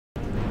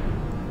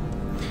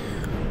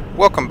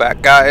Welcome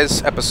back,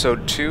 guys.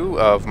 Episode 2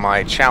 of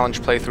my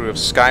challenge playthrough of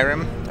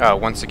Skyrim.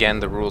 Once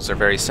again, the rules are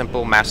very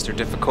simple. Master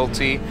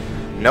difficulty.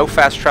 No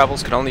fast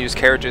travels, can only use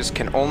carriages,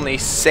 can only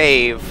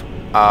save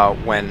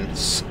when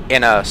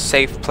in a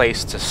safe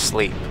place to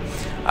sleep.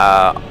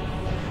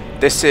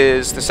 This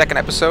is the second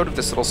episode of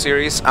this little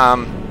series.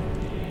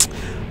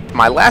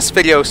 My last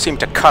video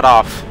seemed to cut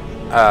off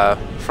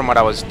from what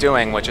I was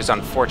doing, which is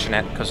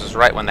unfortunate because it was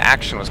right when the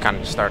action was kind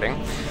of starting.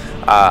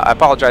 I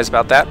apologize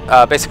about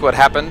that. Basically what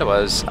happened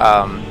was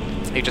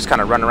you just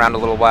kind of run around a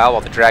little while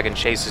the dragon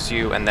chases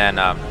you, and then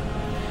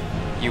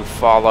you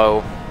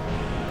follow.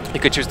 You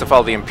could choose to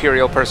follow the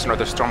Imperial person or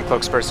the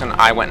Stormcloaks person.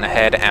 I went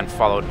ahead and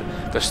followed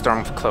the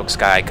Stormcloaks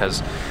guy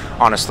because,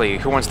 honestly,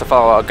 who wants to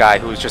follow a guy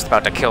who's just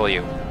about to kill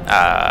you?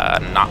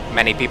 Not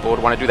many people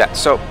would want to do that.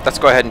 So let's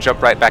go ahead and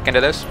jump right back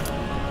into this.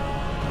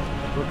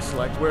 Looks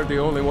like we're the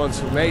only ones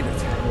who made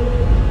it.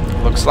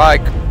 Looks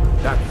like.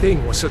 That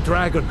thing was a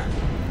dragon.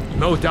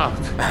 No doubt.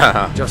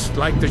 Just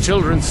like the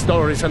children's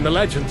stories and the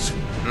legends.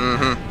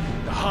 Mm-hmm.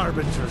 The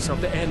harbingers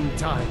of the end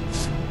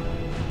times.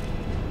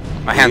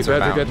 My hands are We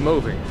better bound. get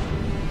moving.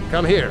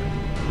 Come here.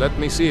 Let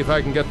me see if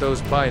I can get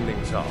those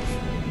bindings off.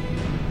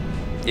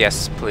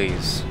 Yes,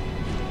 please.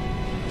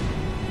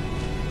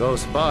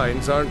 Those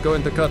binds aren't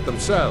going to cut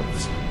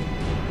themselves.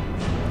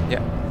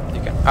 Yeah,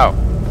 you can. Oh.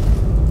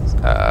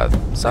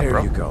 Sup, There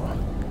bro? you go.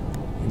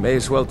 You may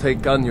as well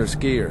take Gunyar's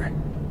gear.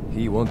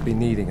 He won't be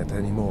needing it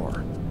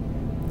anymore.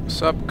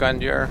 Sup,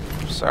 Gundyr?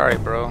 Sorry,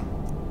 bro.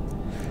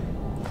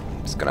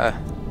 Just gonna.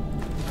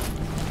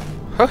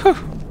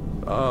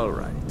 All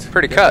right.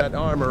 Pretty Get cut. that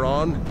armor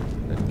on.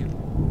 Then get...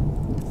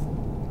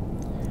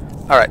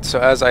 Alright, so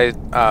as I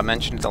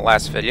mentioned in the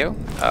last video,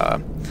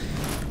 I'm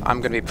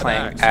going to be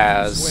playing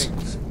as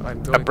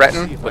a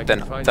Breton with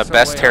the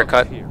best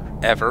haircut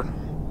ever.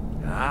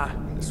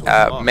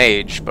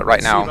 Mage, but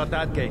right now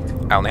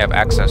I only have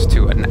access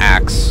to an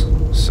axe,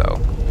 so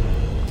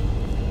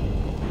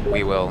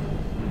we will.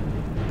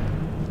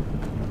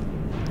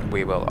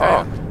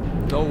 Oh.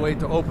 No way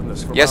to open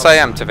this from Yes, outside. I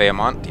am,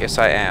 Teveamont. Yes,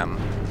 I am.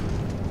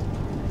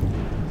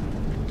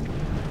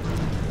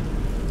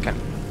 Come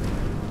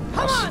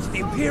on, the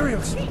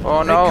Imperials.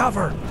 Oh no!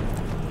 Cover.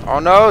 Oh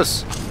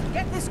noes!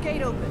 Get this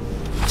gate open.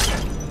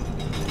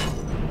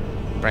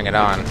 Bring it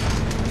on.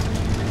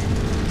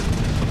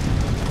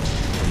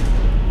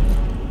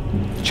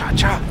 Cha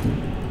cha!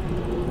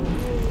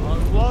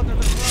 Don't let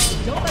those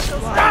things go away.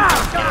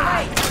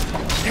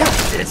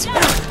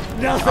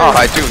 Oh,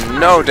 I do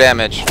no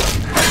damage.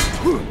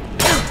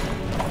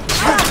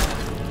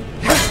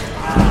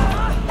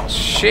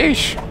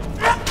 Sheesh.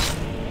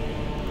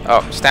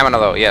 Oh, stamina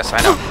low. Yes,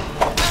 I know.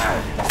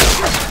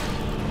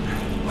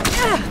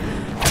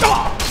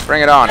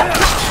 Bring it on.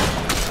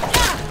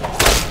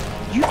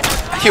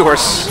 You are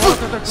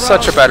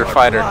such a better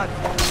fighter.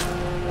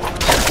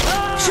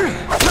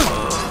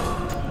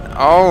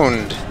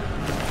 Owned.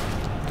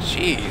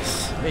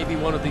 Jeez. Maybe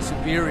one of these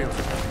Imperials.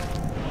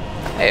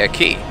 Hey, a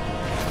key.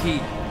 Key.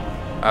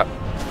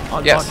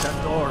 Unlock Yes.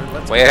 that door and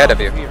let's Way get ahead out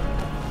of you. here.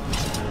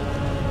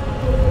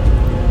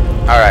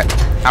 Alright.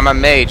 I'm a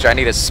mage. I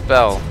need a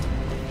spell.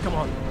 Come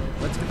on.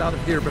 Let's get out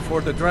of here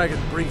before the dragon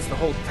brings the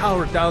whole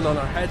tower down on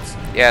our heads.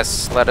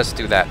 Yes, let us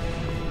do that.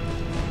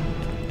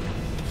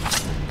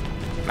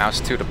 Mouse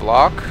 2 to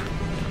block.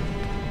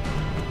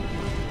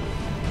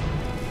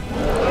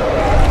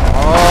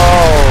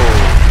 Oh.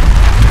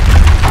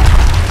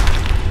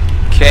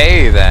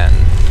 Okay then.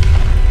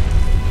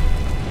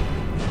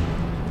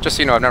 Just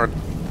so you know, I've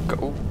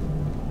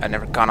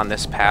never gone on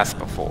this path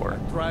before.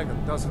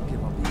 Dragon doesn't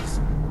give up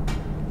easy.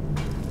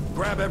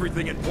 Grab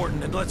everything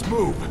important and let's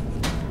move.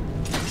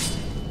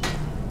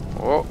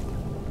 Oh.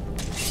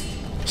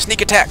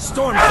 Sneak attack.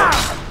 Storm. Wow.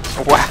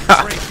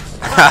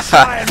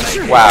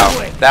 Wow.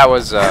 That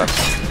was an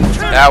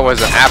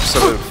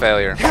absolute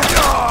failure. Got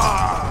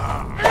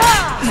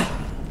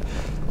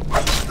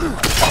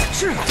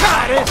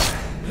it.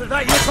 Is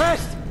that your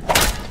best?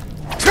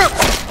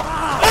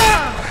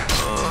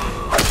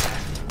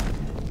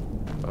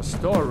 A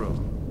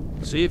storeroom.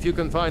 See if you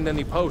can find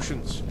any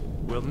potions.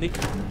 We'll need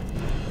them.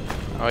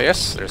 Oh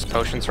yes, there's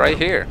potions right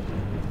here.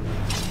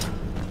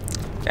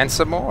 And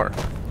some more.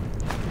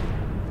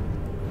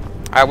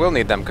 I will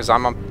need them because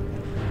I'm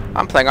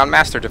playing on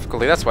master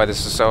difficulty. That's why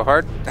this is so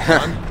hard.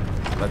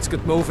 Let's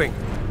get moving.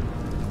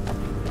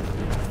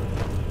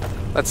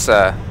 Let's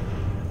go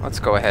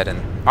ahead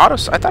and I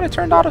thought I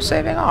turned auto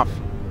saving off.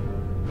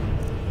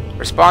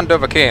 Respond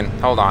Dovahkiin.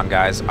 Hold on,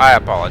 guys. I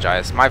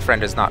apologize. My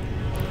friend is not.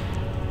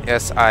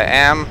 Yes, I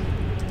am,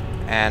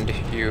 and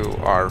you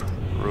are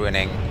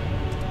ruining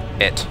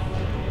it.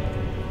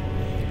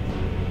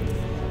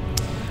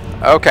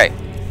 Okay.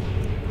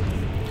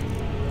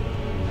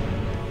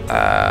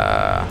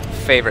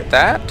 Favorite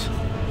that.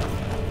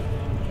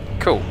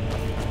 Cool.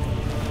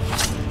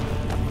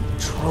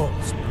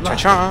 Trolls.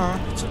 Cha-cha.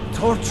 It's a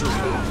torture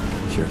room.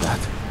 Hear that?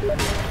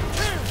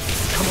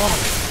 Come on.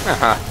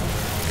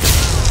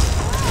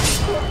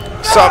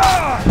 Sup?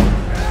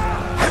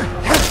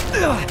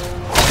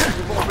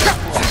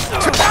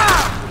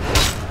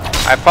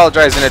 I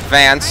apologize in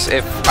advance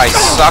if I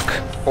suck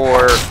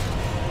or...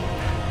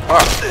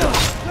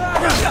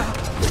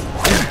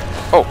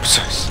 Oh,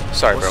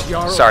 sorry, bro.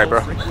 Sorry, bro.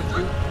 No,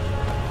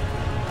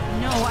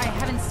 I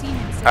haven't seen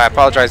him since I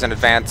apologize in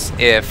advance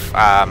if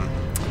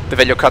the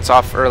video cuts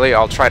off early.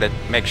 I'll try to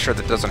make sure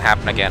that doesn't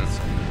happen again.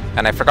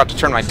 And I forgot to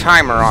turn my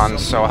timer on,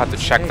 so I'll have to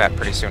check that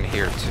pretty soon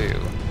here, too.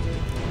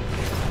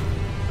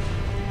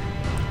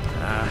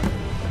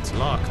 It's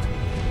locked.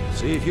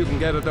 See if you can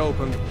get it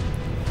open.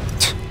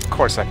 Of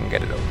course I can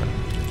get it open.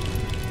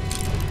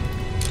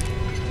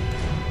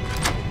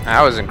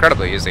 That was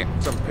incredibly easy.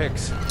 Some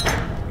picks.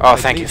 Oh,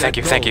 thank you, thank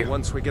you, thank you.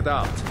 Once we get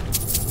out.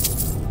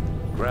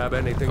 Grab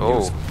anything Oh.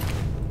 useful.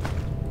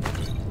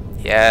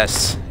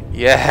 Yes.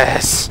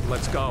 Yes.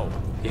 Let's go.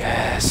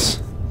 Yes.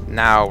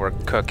 Now we're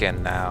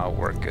cooking. Now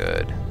we're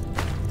good.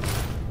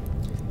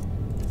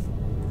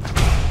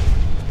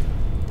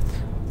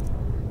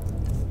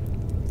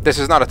 This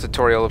is not a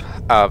tutorial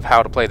of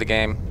how to play the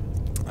game.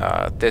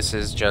 This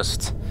is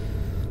just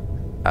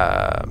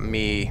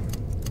me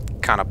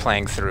kind of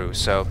playing through.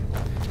 So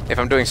if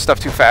I'm doing stuff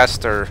too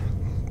fast or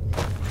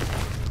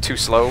too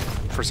slow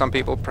for some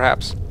people,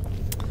 perhaps,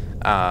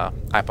 I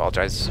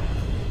apologize.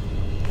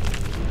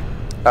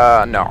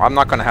 No, I'm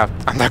not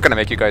gonna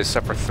make you guys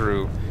suffer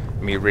through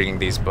me reading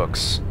these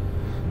books.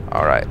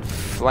 All right,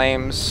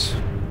 flames,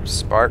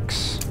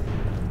 sparks,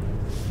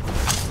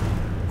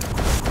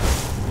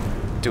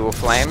 dual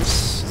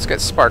flames. Let's get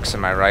sparks in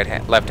my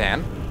left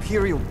hand.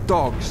 Imperial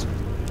dogs.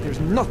 There's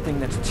nothing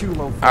that's too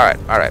low. All right,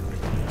 all right.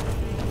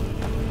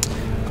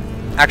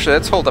 Actually,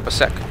 let's hold up a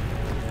sec.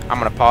 I'm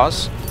gonna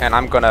pause, and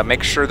I'm gonna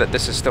make sure that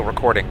this is still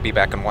recording. Be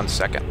back in 1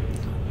 second.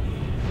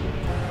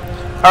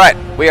 All right,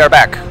 we are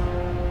back.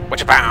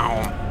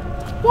 Whatcha-bow.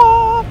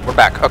 We're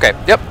back. Okay,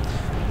 yep.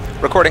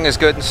 Recording is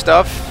good and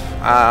stuff.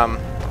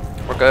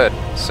 We're good.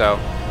 So,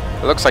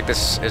 it looks like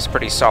this is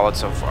pretty solid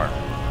so far.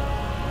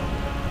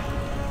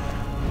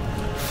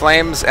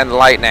 Flames and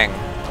lightning.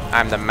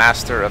 I'm the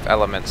master of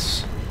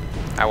elements.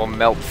 I will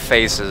melt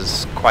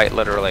faces, quite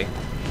literally.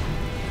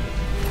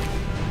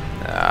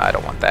 I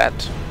don't want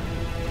that.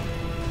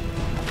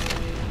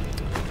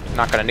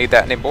 Not gonna need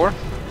that anymore.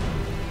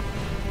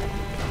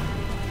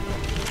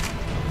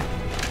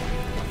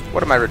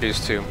 What am I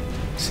reduced to?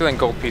 Stealing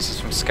gold pieces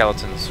from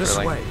skeletons, This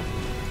really. way.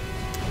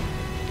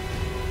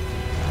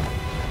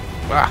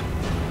 Ah.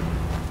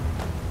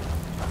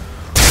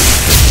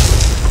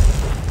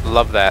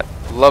 Love that.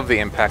 Love the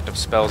impact of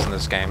spells in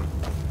this game.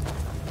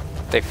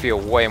 They feel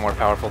way more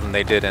powerful than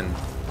they did in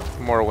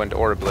Morrowind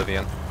or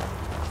Oblivion.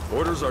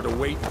 Orders are to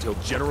wait until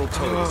General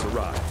Tony's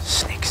arrives.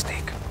 Snake,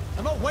 snake.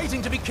 I'm not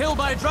waiting to be killed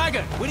by a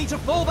dragon. We need to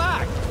fall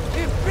back.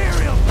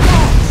 Imperial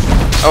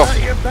dogs. Oh.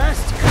 Your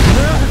best.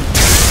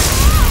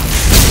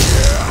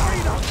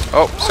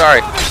 Oh,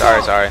 sorry.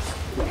 Sorry.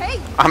 Hey,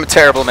 I'm a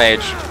terrible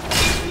mage.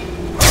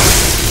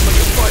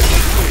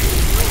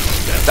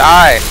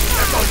 Die!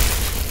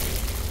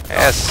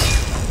 Yes.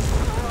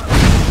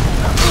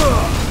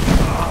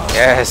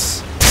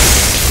 Yes.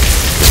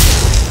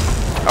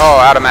 Oh,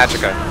 out of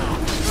Magica.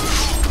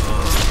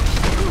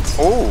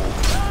 Oh.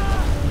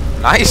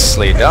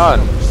 Nicely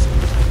done.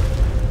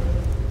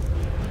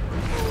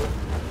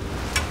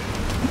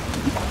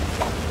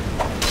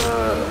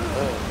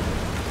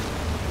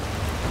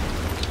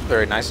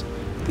 Very nice.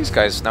 These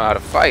guys know how to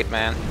fight,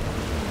 man.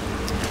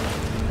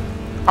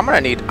 I'm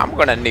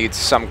gonna need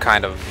some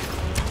kind of,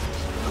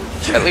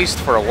 at least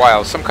for a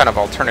while, some kind of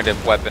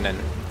alternative weapon, and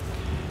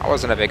I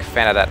wasn't a big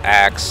fan of that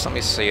axe. Let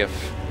me see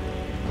if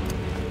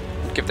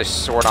give this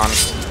sword on.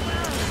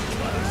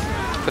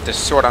 Put this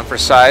sword on for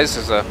size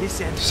as a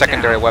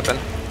secondary weapon.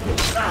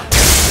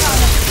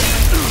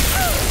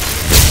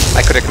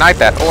 I could ignite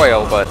that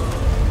oil, but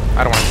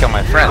I don't want to kill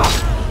my friends.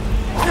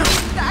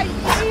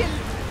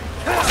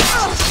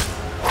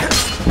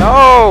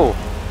 No!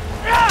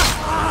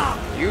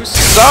 You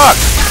suck!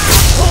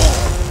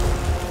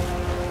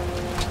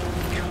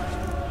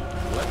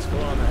 Let's go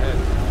on ahead.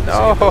 No!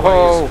 See if the way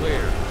is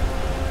clear.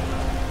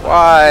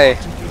 Why?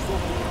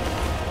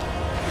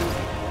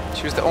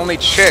 She was the only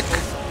chick.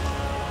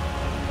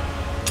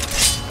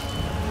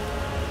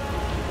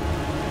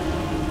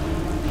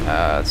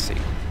 Let's see.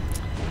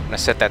 I'm gonna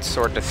set that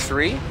sword to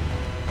 3.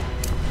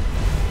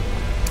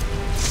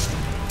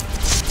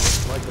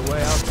 Like the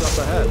way out's up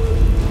ahead.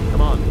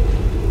 Come on.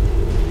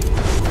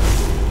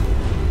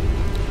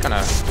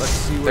 Let's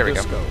see There where we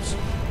this go. goes.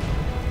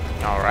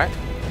 Alright.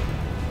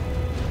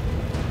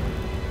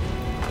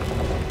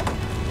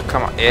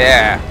 Come on.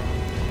 Yeah.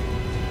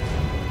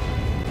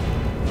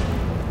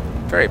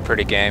 Very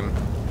pretty game.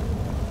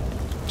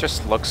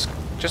 Just looks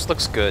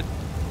good.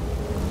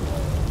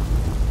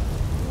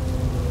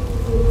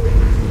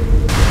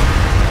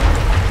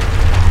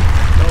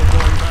 No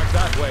going back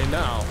that way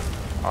now.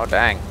 Oh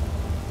dang.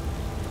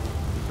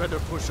 Better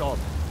push on.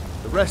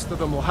 The rest of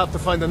them will have to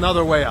find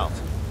another way out.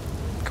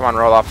 Come on,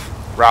 Roloff.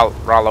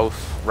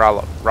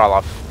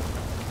 Roloff.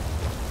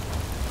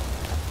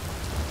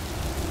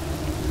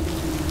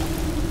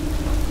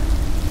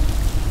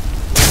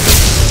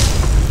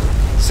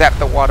 Zap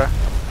the water.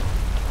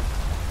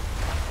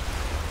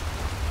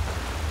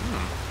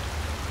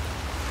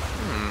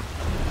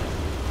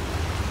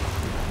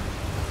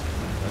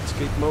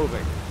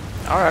 moving.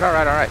 Alright,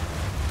 alright, alright.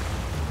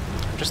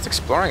 I'm just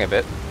exploring a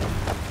bit.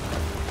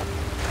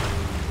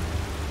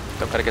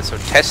 Don't gotta get so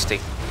testy.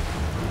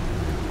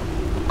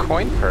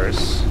 Coin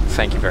purse.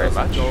 Thank you very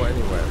much. Go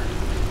anywhere.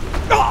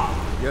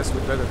 Guess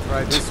we'd better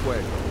try this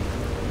way.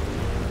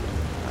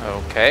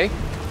 Okay.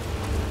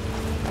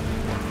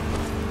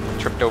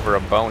 Tripped over a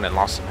bone and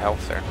lost some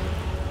health there.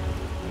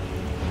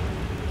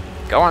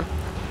 Go on.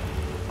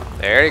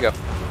 There you go.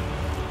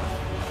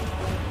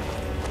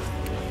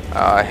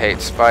 Oh, I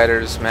hate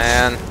spiders,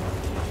 man.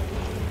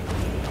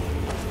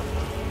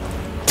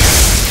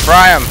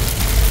 Fry 'em!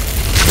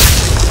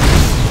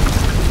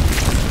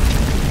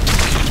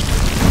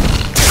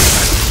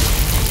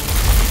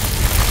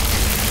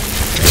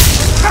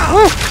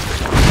 Woo!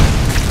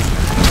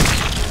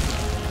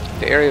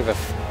 The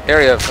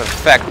area of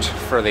effect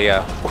for the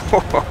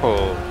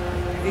whoa.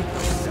 I hate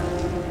those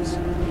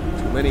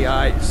guys. Too many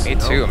eyes. Me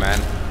too,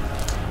 man.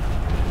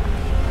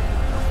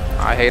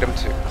 I hate them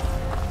too.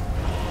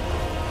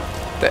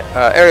 The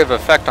area of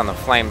effect on the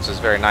flames is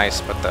very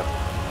nice, but the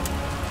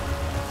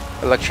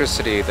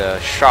electricity, the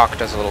shock,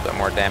 does a little bit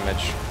more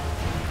damage.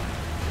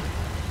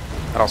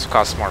 It also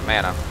costs more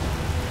mana.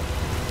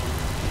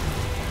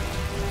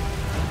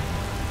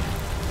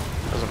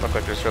 Doesn't look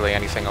like there's really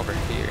anything over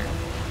here.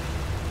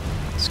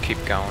 Let's keep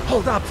going.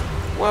 Hold up!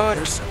 What?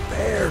 There's a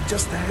bear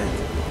just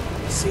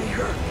ahead. See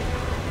her?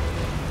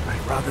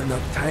 I'd rather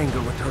not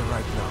tangle with her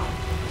right now.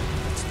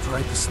 Let's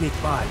try to sneak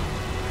by.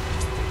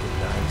 Just take it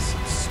nice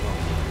and slow.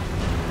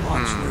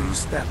 Watch where you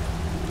step.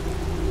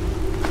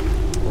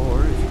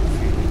 Or if you're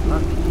feeling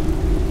lucky,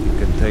 you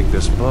can take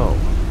this bow.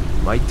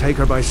 Might take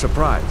her by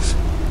surprise.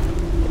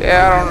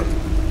 Yeah,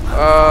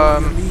 I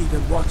don't. Lead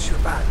and watch your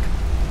back.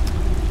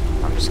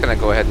 I'm just gonna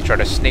go ahead and try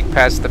to sneak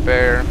past the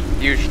bear.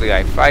 Usually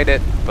I fight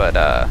it, but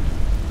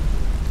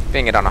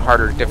being it on a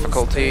harder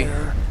difficulty,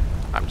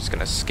 I'm just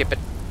gonna skip it.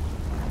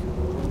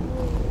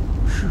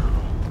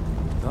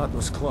 That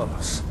was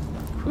close.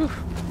 Whew.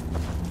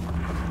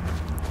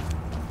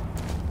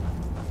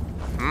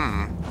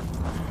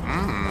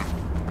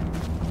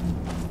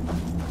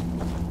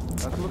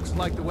 That looks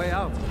like the way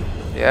out.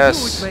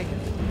 Yes. Ooh, we make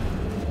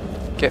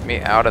it. Get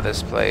me out of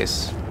this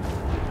place.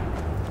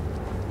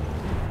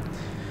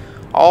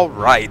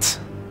 Alright.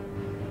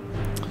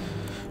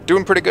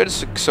 Doing pretty good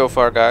so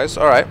far, guys.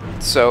 Alright,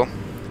 so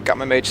got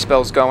my mage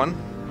spells going.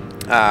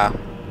 Kind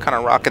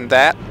of rocking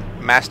that.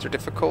 Master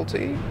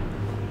difficulty.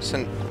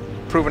 Isn't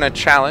proven a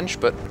challenge,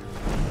 but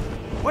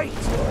Wait!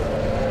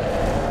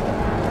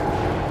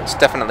 it's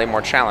definitely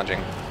more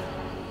challenging.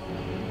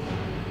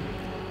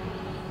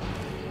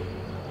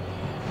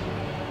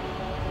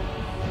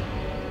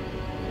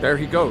 There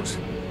he goes.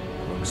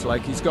 Looks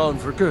like he's gone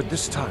for good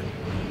this time.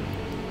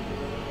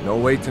 No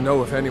way to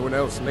know if anyone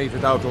else made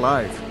it out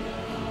alive.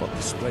 But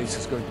this place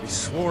is going to be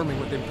swarming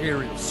with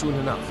Imperials soon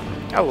enough.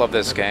 I love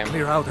this game.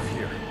 Clear out of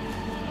here.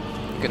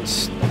 You can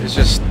it's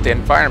just the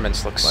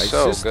environments look My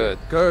so sister, good.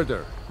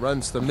 Gerda,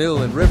 runs the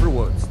mill in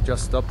Riverwoods,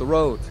 just up the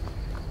road.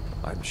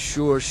 I'm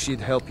sure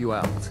she'd help you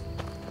out.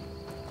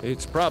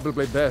 It's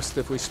probably best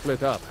if we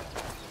split up.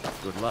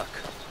 Good luck.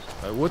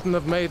 I wouldn't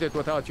have made it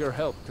without your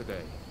help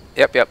today.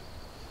 Yep.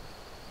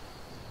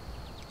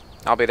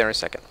 I'll be there in a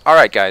second.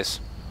 Alright,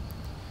 guys.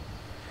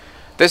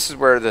 This is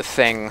where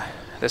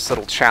this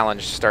little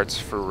challenge starts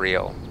for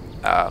real.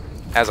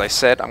 As I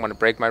said, I'm going to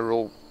break my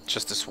rule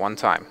just this one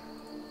time.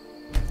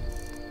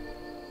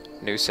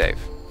 New save.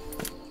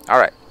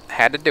 Alright,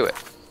 had to do it.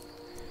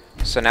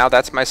 So now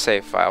that's my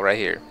save file right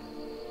here.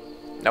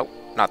 Nope,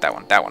 not that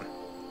one, that one.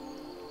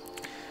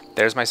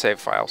 There's my save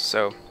file.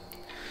 So,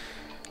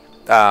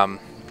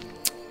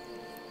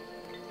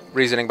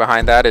 reasoning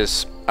behind that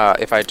is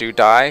if I do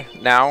die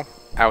now,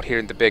 out here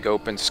in the big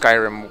open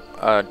Skyrim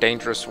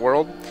dangerous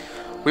world,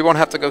 we won't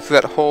have to go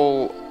through that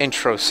whole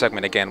intro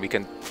segment again. We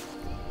can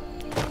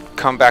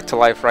come back to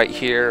life right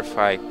here if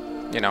I,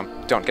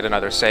 don't get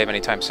another save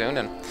anytime soon,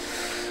 and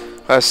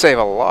save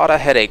a lot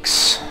of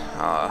headaches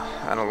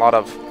and a lot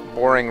of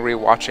boring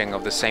rewatching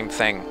of the same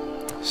thing.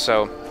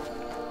 So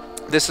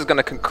this is going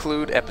to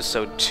conclude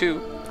episode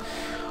 2.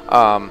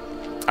 I'm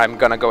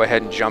going to go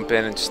ahead and jump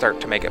in and start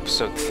to make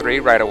episode 3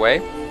 right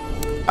away.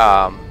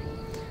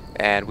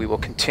 And we will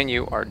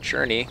continue our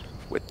journey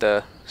with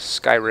the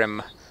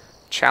Skyrim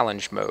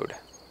challenge mode.